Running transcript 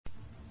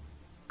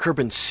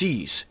Kerbin's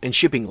seas and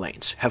shipping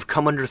lanes have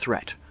come under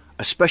threat,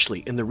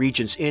 especially in the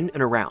regions in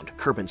and around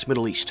Kerbin's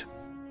Middle East.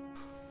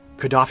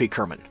 Gaddafi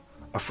Kerbin,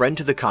 a friend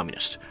to the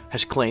Communists,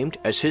 has claimed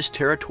as his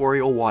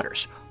territorial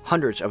waters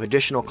hundreds of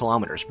additional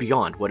kilometers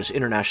beyond what is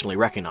internationally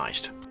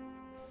recognized.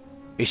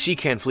 A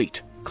CKAN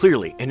fleet,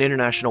 clearly in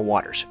international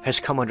waters, has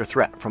come under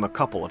threat from a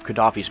couple of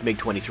Gaddafi's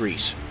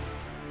MiG-23s.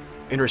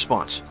 In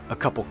response, a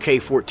couple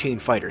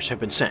K-14 fighters have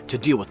been sent to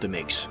deal with the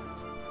MiGs.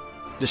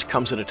 This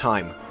comes at a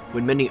time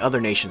when many other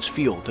nations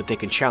feel that they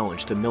can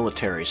challenge the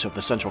militaries of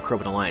the Centra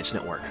Kerbin Alliance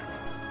Network.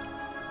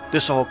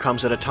 This all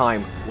comes at a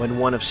time when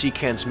one of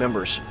CKAN's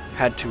members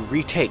had to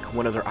retake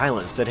one of their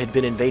islands that had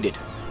been invaded.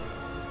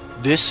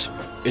 This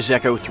is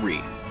Echo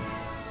 3,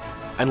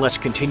 and let's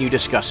continue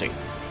discussing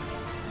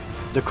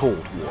the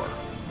Cold War.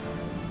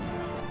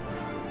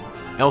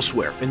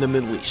 Elsewhere in the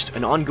Middle East,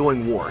 an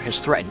ongoing war has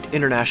threatened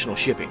international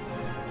shipping,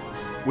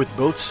 with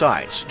both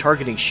sides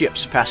targeting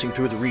ships passing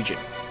through the region.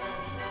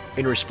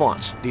 In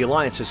response, the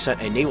Alliance has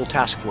sent a naval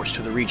task force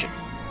to the region.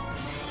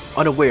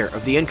 Unaware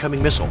of the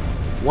incoming missile,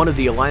 one of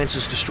the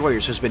Alliance's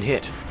destroyers has been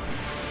hit.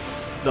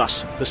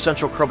 Thus, the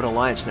Centra Kerbin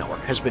Alliance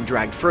Network has been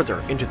dragged further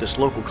into this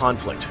local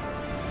conflict.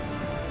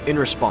 In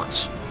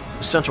response,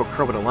 the Centra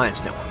Kerbin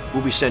Alliance Network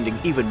will be sending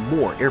even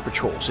more air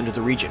patrols into the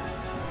region.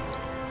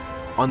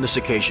 On this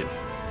occasion,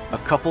 a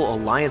couple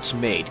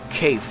Alliance-made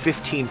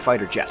K-15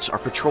 fighter jets are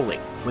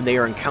patrolling when they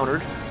are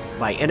encountered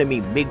by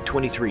enemy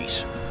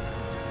MiG-23s.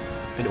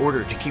 In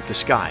order to keep the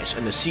skies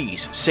and the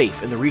seas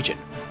safe in the region,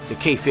 the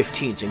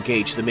K-15s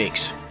engage the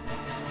MiGs.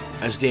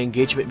 As the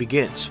engagement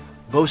begins,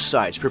 both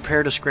sides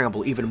prepare to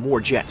scramble even more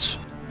jets.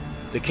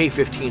 The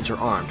K-15s are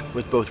armed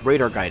with both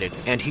radar-guided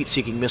and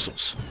heat-seeking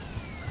missiles.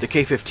 The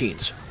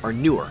K-15s are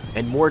newer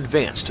and more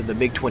advanced than the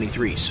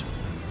MiG-23s.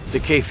 The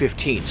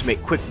K-15s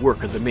make quick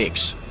work of the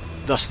MiGs.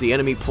 Thus, the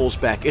enemy pulls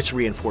back its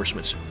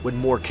reinforcements when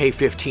more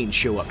K-15s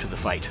show up to the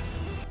fight.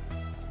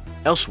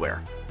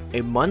 Elsewhere,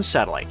 a MUN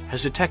satellite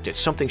has detected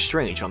something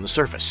strange on the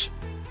surface.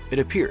 It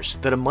appears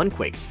that a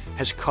MUNquake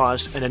has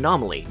caused an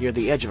anomaly near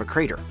the edge of a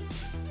crater.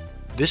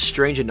 This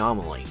strange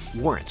anomaly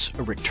warrants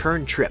a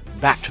return trip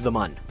back to the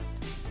MUN.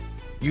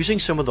 Using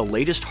some of the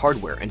latest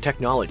hardware and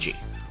technology,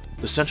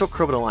 the Centra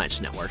Kerbin Alliance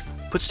Network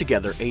puts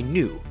together a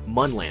new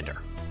MUN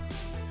lander.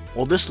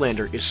 While this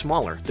lander is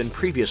smaller than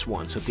previous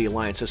ones that the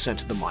Alliance has sent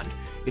to the MUN,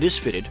 it is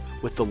fitted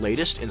with the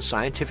latest in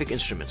scientific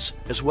instruments,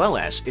 as well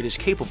as it is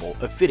capable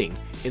of fitting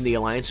in the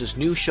Alliance's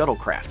new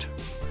shuttlecraft.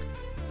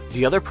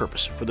 The other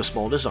purpose for the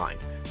small design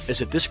is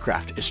that this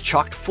craft is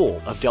chock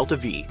full of Delta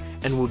V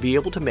and will be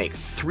able to make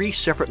 3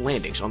 separate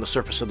landings on the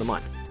surface of the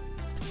MUN.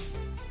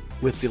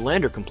 With the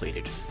lander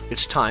completed,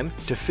 it's time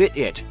to fit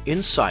it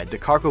inside the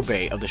cargo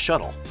bay of the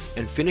shuttle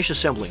and finish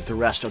assembling the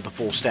rest of the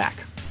full stack.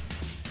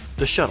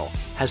 The shuttle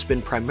has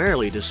been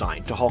primarily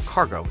designed to haul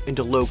cargo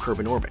into low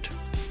Kerbin orbit.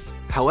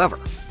 However,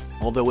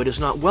 although it is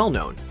not well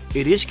known,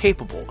 it is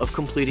capable of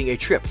completing a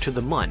trip to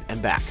the MUN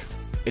and back.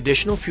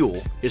 Additional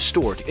fuel is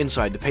stored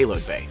inside the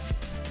payload bay.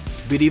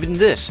 But even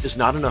this is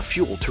not enough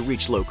fuel to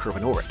reach low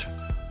Kerbin orbit.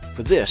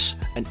 For this,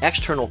 an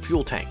external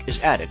fuel tank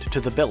is added to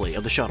the belly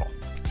of the shuttle.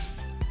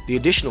 The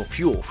additional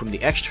fuel from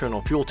the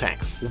external fuel tank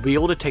will be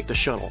able to take the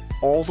shuttle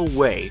all the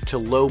way to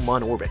low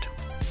MUN orbit.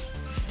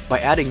 By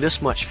adding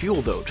this much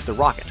fuel though to the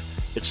rocket,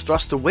 its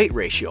thrust-to-weight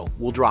ratio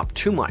will drop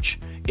too much.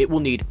 It will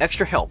need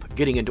extra help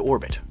getting into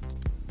orbit.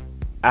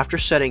 After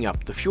setting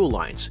up the fuel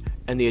lines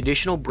and the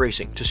additional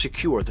bracing to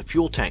secure the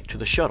fuel tank to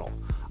the shuttle,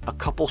 a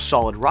couple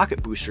solid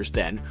rocket boosters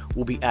then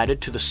will be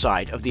added to the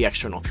side of the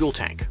external fuel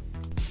tank.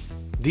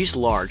 These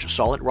large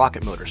solid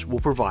rocket motors will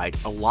provide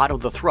a lot of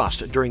the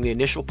thrust during the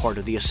initial part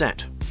of the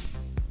ascent.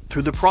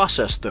 Through the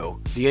process though,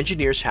 the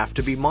engineers have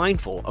to be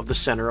mindful of the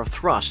center of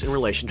thrust in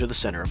relation to the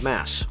center of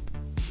mass.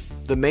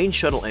 The main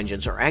shuttle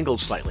engines are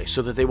angled slightly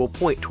so that they will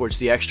point towards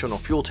the external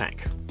fuel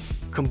tank.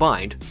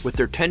 Combined with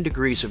their 10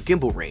 degrees of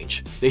gimbal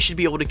range, they should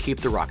be able to keep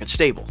the rocket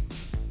stable.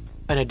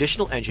 An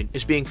additional engine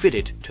is being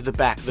fitted to the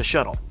back of the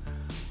shuttle.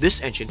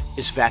 This engine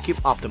is vacuum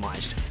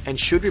optimized and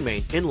should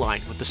remain in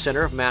line with the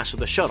center of mass of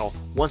the shuttle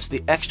once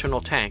the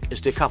external tank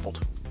is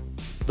decoupled.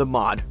 The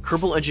mod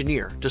Kerbal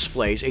Engineer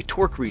displays a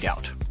torque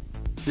readout.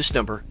 This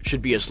number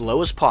should be as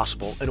low as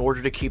possible in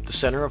order to keep the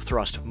center of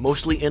thrust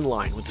mostly in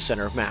line with the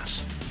center of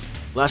mass.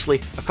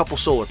 Lastly, a couple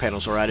solar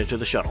panels are added to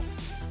the shuttle.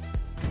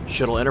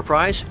 Shuttle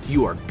Enterprise,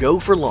 you are go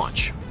for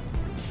launch.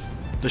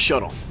 The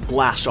shuttle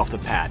blasts off the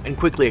pad and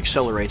quickly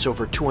accelerates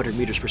over 200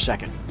 meters per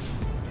second.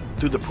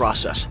 Through the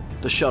process,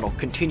 the shuttle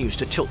continues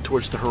to tilt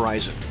towards the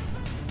horizon.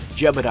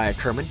 Jebediah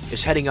Kerbin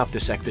is heading up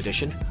this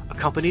expedition,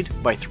 accompanied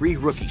by 3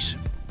 rookies.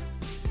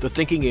 The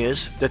thinking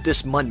is that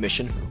this MUN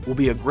mission will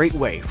be a great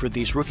way for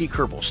these rookie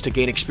Kerbals to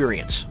gain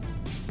experience.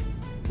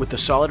 With the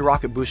solid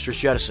rocket boosters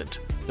jettisoned,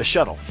 the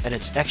shuttle and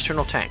its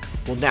external tank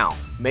will now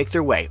make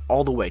their way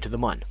all the way to the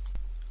MUN.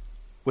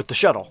 With the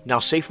shuttle now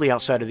safely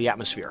outside of the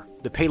atmosphere,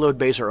 the payload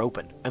bays are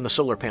open and the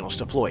solar panels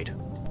deployed.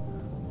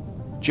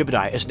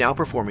 Jebediah is now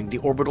performing the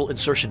orbital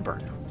insertion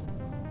burn.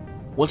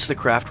 Once the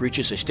craft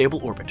reaches a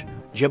stable orbit,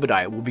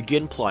 Jebediah will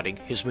begin plotting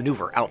his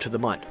maneuver out to the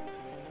MUN.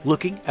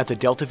 Looking at the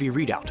Delta V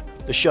readout,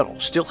 the shuttle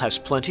still has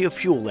plenty of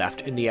fuel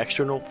left in the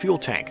external fuel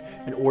tank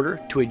in order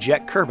to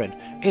eject Kerbin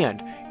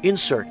and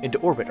insert into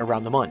orbit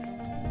around the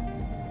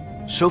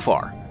Mun. So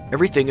far,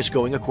 everything is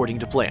going according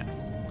to plan.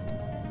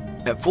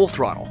 At full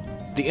throttle,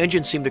 the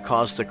engine seemed to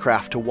cause the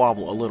craft to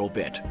wobble a little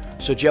bit,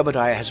 so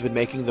Jebediah has been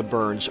making the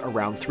burns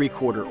around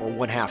 3/4 or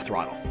 1/2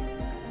 throttle.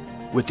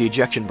 With the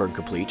ejection burn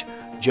complete,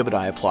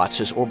 Jebediah plots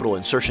his orbital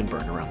insertion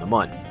burn around the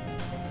Mun.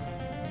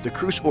 The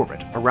cruise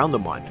orbit around the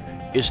Mun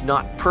is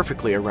not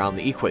perfectly around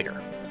the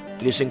equator.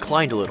 It is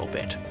inclined a little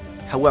bit.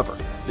 However,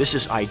 this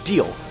is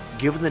ideal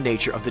given the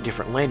nature of the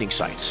different landing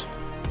sites.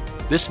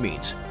 This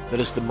means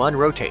that as the Mun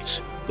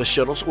rotates, the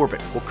shuttle's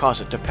orbit will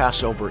cause it to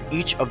pass over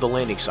each of the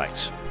landing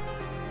sites.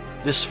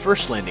 This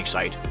first landing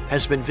site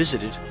has been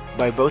visited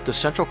by both the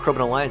Centra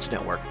Kerbin Alliance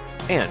Network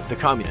and the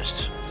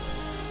Communists.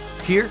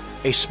 Here,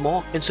 a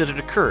small incident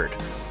occurred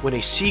when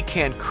a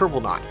CKAN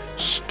Kerbalnaut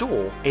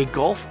stole a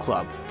golf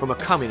club from a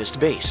Communist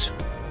base.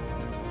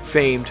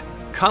 Famed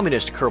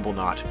Communist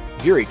Kerbalnaut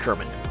Adiri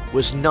Kerbin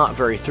was not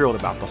very thrilled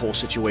about the whole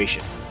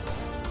situation.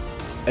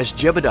 As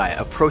Jebediah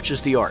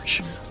approaches the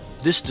arch,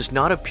 this does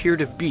not appear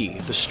to be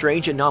the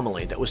strange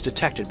anomaly that was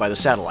detected by the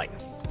satellite.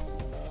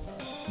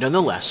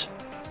 Nonetheless,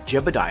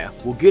 Jebediah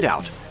will get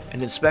out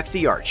and inspect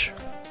the arch.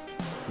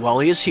 While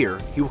he is here,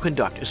 he will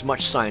conduct as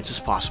much science as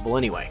possible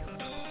anyway.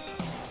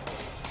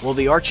 While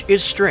the arch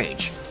is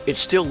strange, it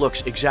still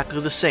looks exactly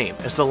the same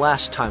as the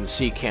last time the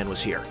CKAN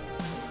was here.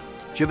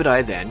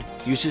 Jebediah then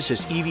uses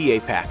his EVA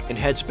pack and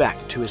heads back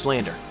to his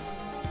lander.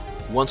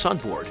 Once on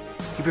board,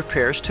 he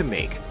prepares to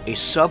make a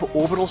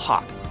suborbital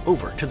hop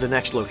over to the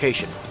next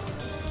location.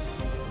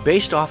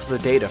 Based off the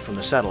data from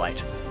the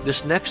satellite,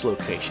 this next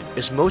location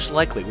is most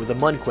likely where the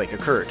Munquake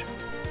occurred.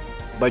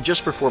 By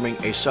just performing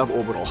a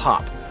suborbital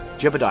hop,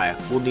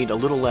 Jebediah will need a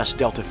little less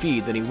delta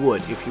feed than he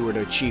would if he were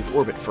to achieve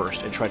orbit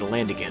first and try to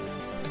land again.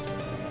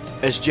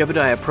 As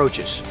Jebediah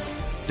approaches,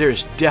 there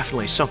is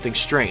definitely something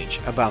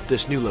strange about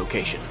this new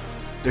location.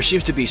 There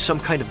seems to be some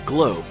kind of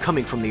glow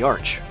coming from the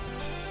arch.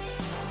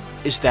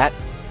 Is that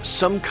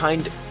some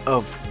kind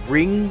of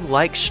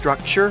ring-like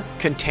structure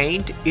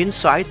contained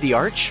inside the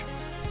arch?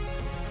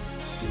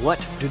 What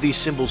do these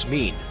symbols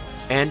mean?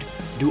 And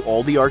do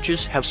all the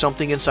arches have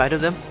something inside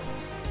of them?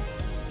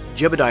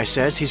 Jebediah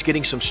says he's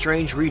getting some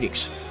strange readings,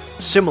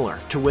 similar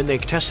to when they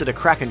tested a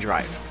Kraken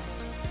drive.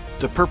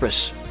 The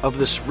purpose of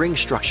this ring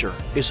structure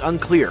is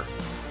unclear,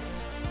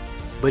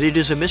 but it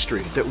is a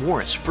mystery that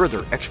warrants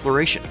further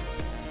exploration.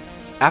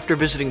 After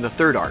visiting the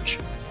third arch,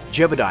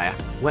 Jebediah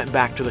went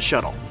back to the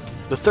shuttle.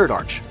 The third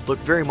arch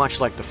looked very much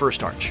like the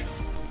first arch.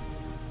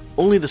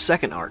 Only the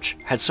second arch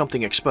had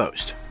something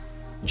exposed.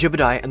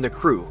 Jebediah and the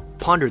crew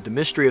pondered the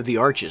mystery of the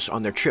arches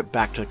on their trip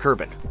back to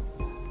Kerbin.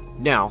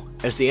 Now,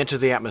 as they enter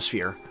the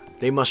atmosphere,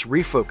 they must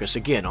refocus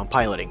again on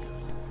piloting.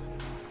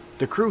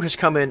 The crew has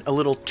come in a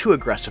little too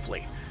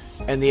aggressively,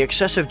 and the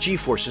excessive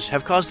G-forces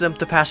have caused them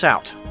to pass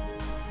out.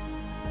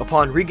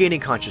 Upon regaining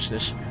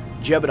consciousness,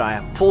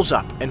 Jebediah pulls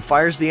up and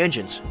fires the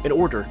engines in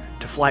order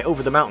to fly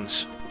over the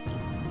mountains.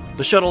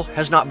 The shuttle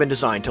has not been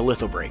designed to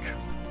lithobrake.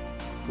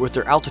 With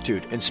their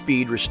altitude and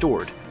speed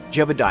restored,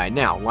 Jebediah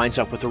now lines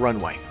up with the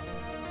runway.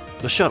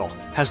 The shuttle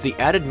has the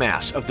added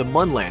mass of the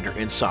Mun lander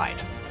inside,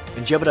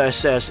 and Jebediah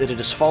says that it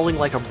is falling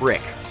like a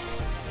brick.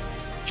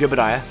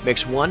 Jebediah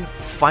makes one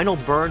final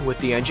burn with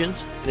the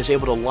engines and is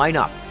able to line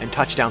up and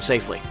touch down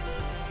safely.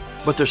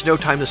 But there's no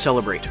time to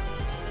celebrate.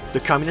 The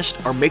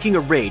Communists are making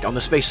a raid on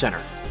the Space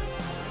Center.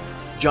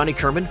 Johnny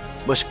Kerbin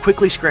must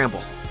quickly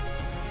scramble.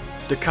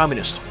 The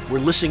Communists were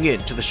listening in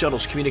to the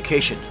shuttle's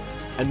communication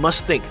and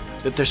must think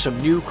that there's some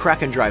new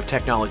Kraken drive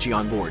technology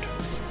on board.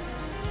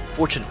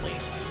 Fortunately,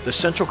 the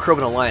Centra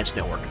Kerbin Alliance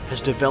Network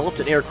has developed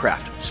an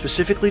aircraft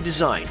specifically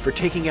designed for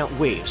taking out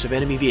waves of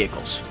enemy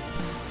vehicles.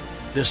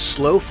 This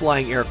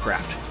slow-flying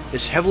aircraft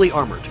is heavily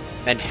armored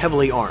and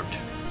heavily armed.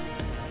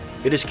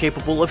 It is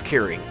capable of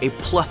carrying a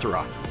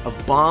plethora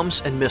of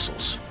bombs and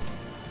missiles.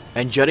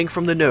 And jutting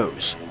from the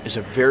nose is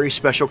a very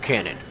special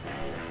cannon.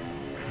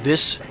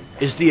 This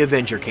is the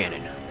Avenger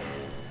cannon.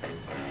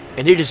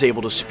 And it is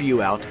able to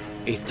spew out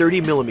a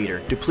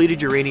 30mm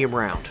depleted uranium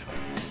round.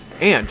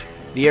 And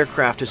the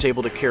aircraft is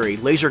able to carry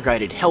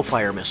laser-guided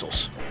Hellfire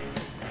missiles.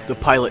 The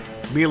pilot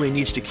merely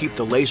needs to keep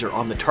the laser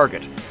on the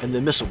target, and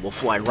the missile will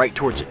fly right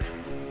towards it.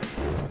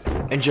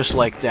 And just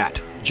like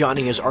that,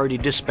 Johnny has already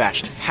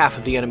dispatched half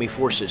of the enemy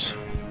forces.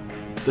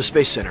 The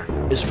Space Center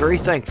is very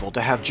thankful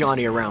to have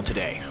Johnny around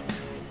today,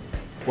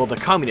 while the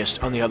Communists,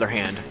 on the other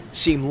hand,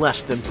 seem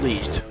less than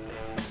pleased.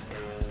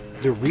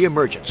 The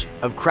re-emergence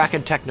of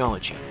Kraken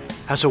technology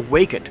has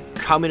awakened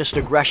Communist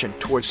aggression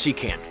towards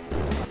CKAN.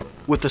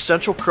 With the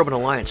Centra Kerbin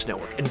Alliance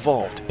Network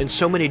involved in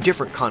so many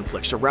different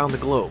conflicts around the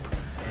globe,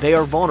 they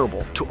are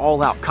vulnerable to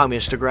all-out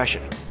Communist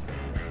aggression.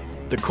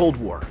 The Cold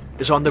War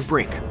is on the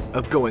brink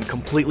of going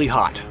completely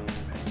hot,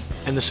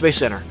 and the Space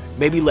Center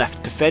may be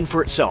left to fend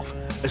for itself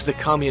as the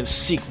Communists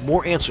seek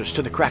more answers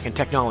to the Kraken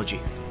technology.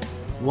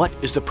 What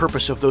is the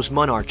purpose of those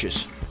Mun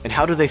arches, and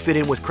how do they fit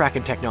in with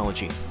Kraken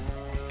technology?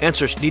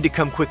 Answers need to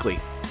come quickly,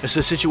 as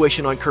the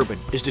situation on Kerbin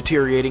is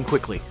deteriorating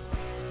quickly.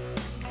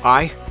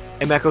 I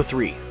I'm Echo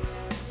 3,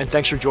 and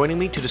thanks for joining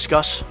me to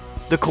discuss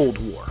the Cold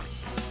War.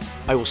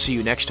 I will see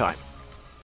you next time.